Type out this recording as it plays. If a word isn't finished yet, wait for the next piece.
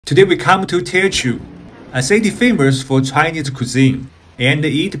Today we come to Teochew, a city famous for Chinese cuisine, and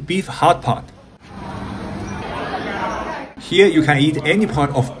eat beef hot pot. Here you can eat any part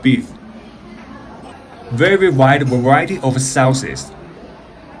of beef. Very wide variety of sauces.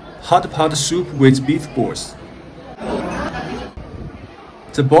 Hot pot soup with beef balls.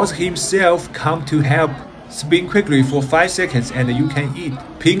 The boss himself come to help. Spin quickly for 5 seconds and you can eat.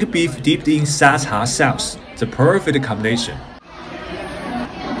 Pink beef dipped in sacha sauce. The perfect combination.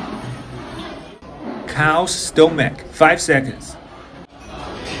 Cow's stomach, 5 seconds.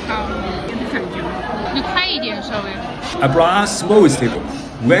 A brown small vegetable,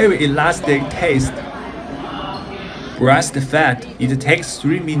 very elastic taste. Breast fat, it takes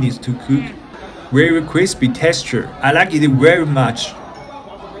 3 minutes to cook. Very crispy texture, I like it very much.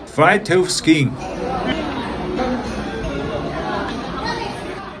 Fried tofu skin.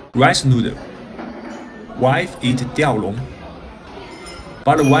 Rice noodle. Wife eat 吊龙.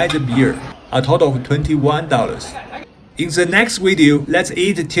 But white beer, a total of $21. In the next video, let's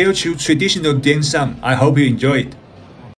eat Teochew traditional dim sum. I hope you enjoy it.